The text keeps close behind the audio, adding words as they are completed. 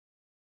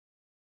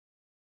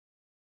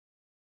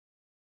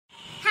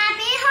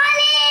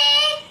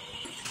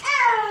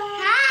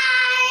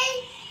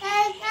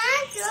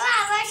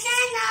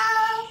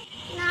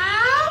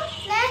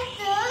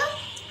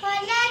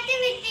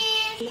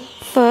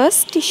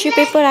tissue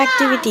paper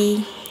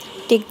activity.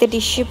 Take the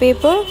tissue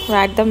paper,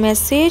 write the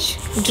message,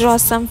 draw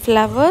some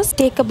flowers,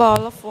 take a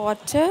bowl of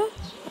water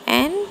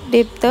and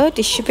dip the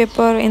tissue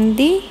paper in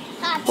the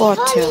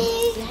water.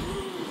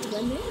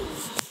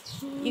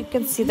 You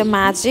can see the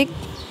magic.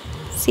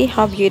 See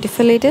how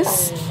beautiful it is.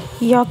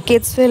 Your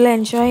kids will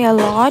enjoy a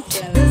lot.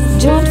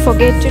 Don't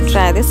forget to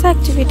try this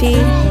activity.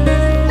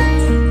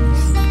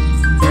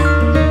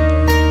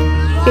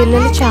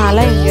 పిల్లలు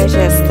చాలా enjoy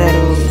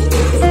చేస్తారు.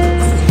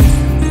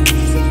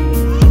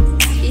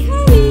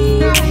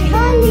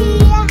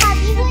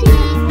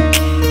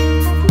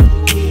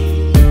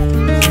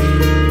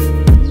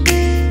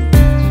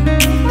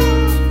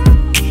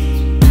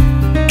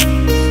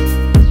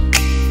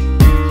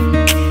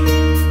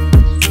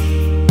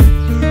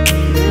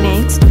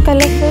 Next,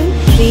 colorful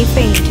tree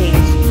painting.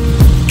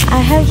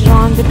 I have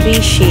drawn the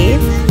tree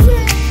shape.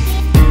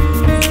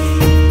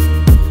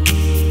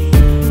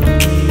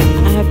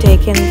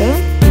 Taken the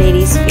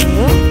lady's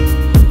finger,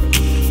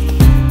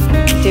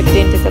 dipped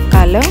into the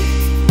color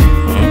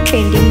and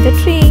painting the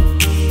tree.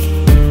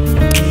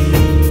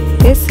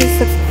 This is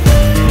a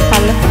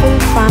colorful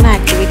fun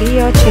activity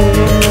your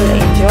children will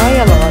enjoy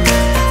a lot.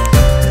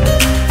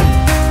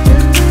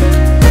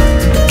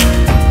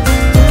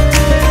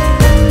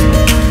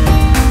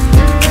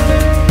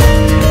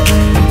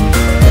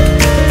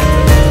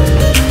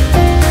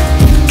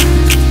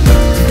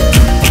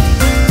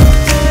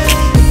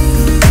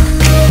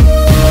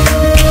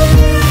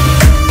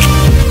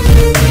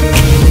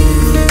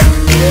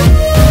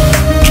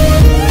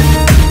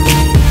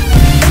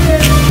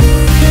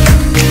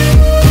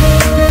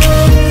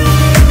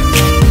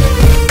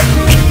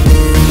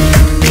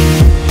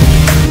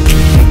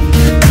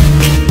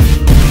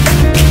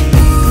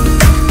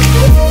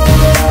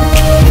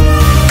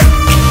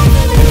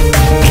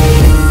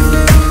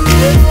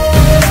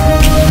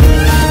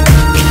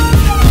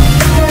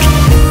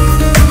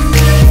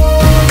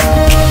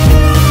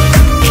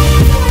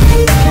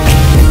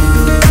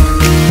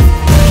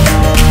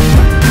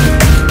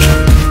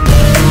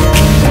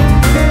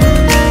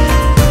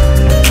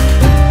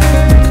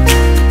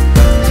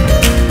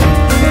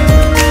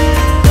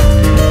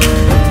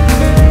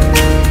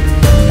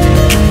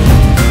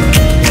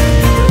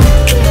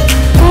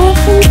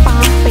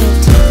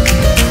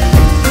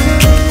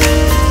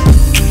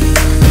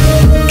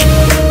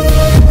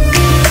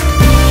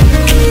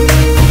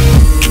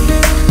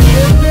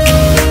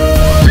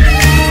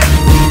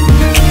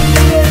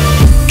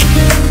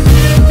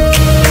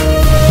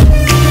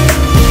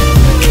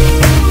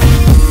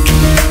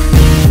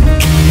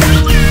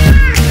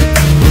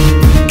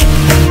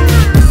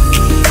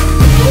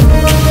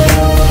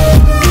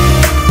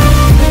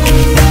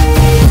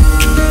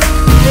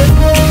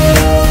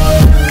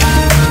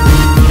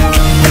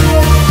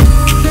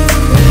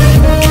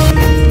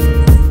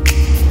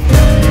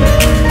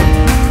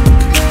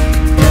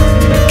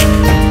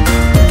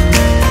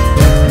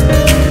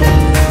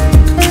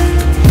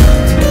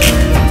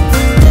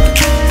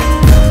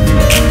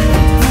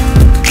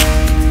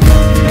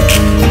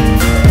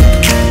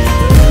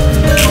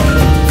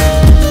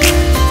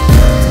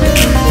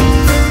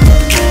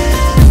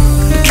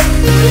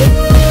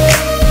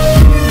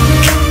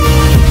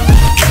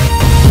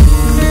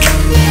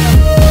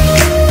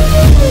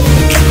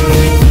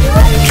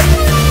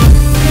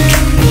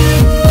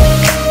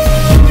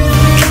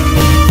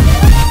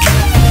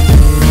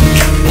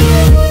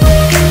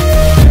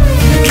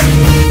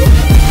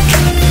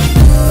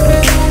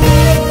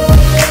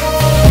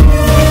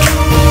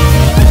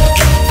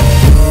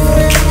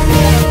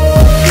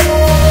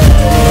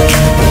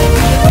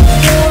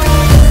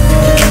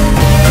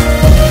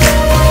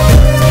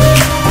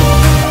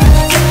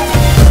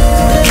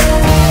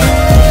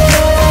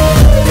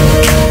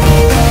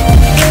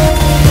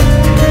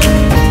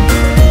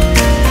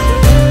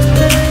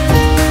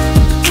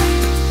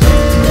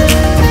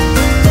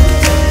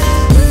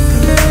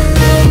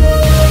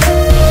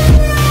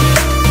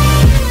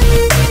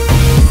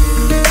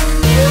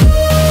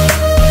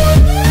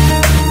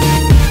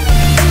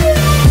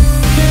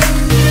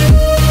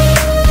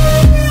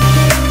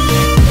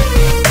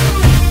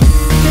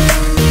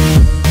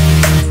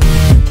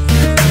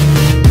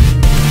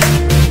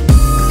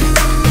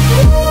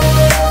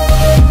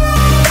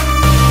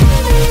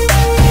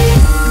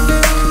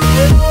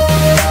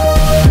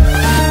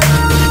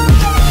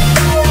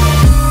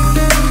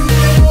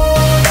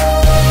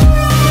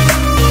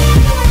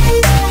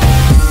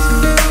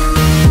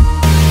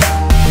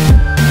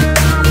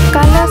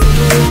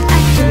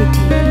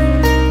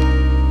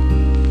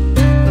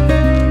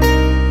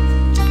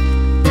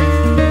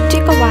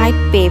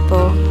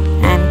 Paper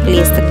and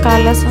place the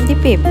colors on the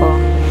paper.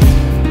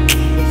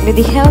 With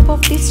the help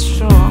of the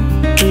straw,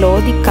 blow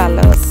the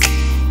colors.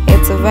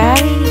 It's a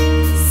very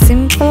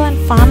simple and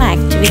fun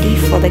activity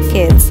for the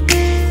kids.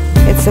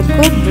 It's a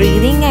good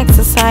breathing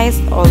exercise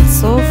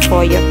also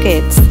for your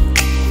kids.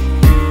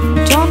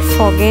 Don't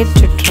forget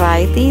to try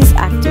these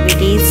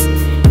activities.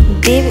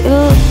 They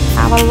will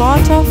have a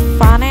lot of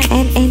fun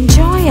and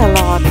enjoy a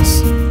lot.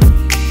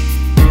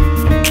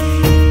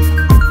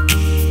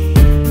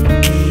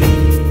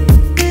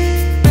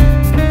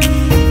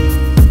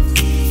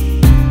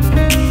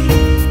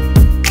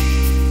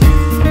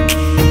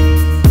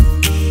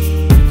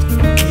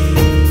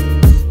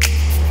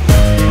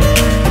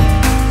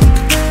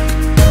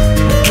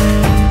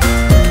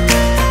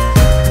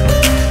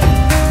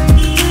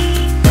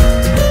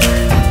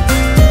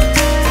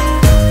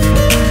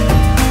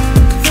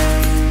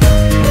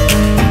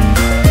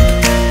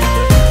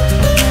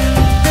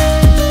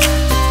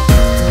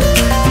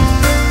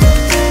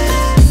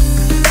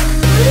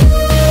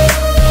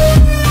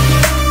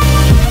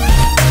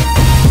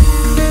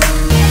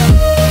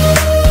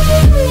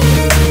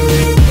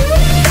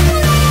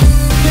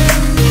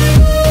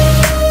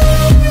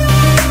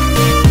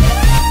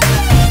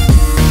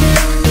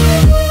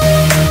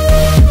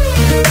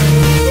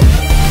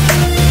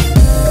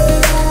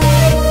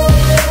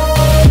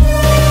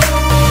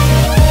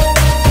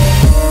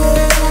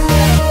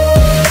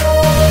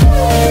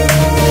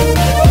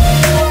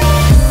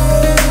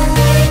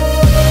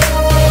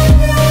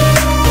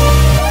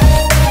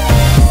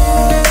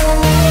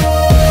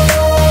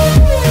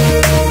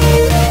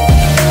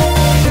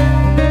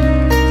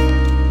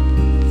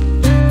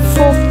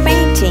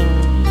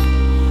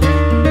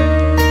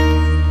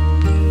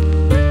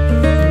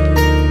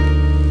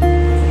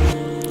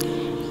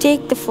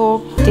 Take the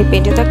fork, dip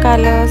into the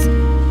colors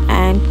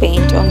and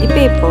paint on the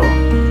paper.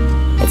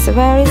 It's a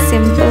very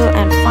simple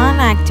and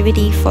fun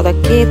activity for the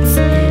kids.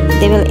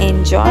 They will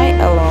enjoy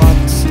a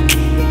lot.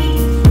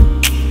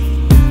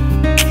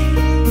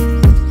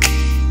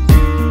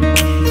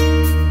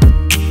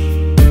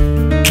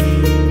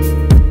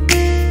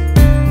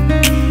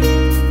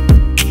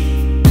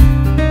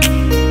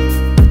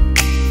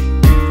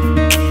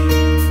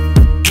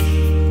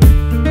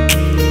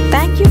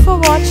 Thank you for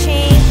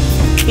watching.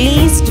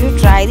 Please do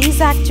try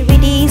these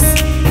activities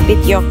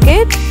with your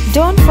kid.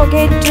 Don't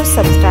forget to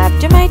subscribe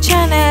to my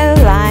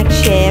channel, like,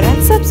 share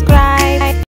and subscribe.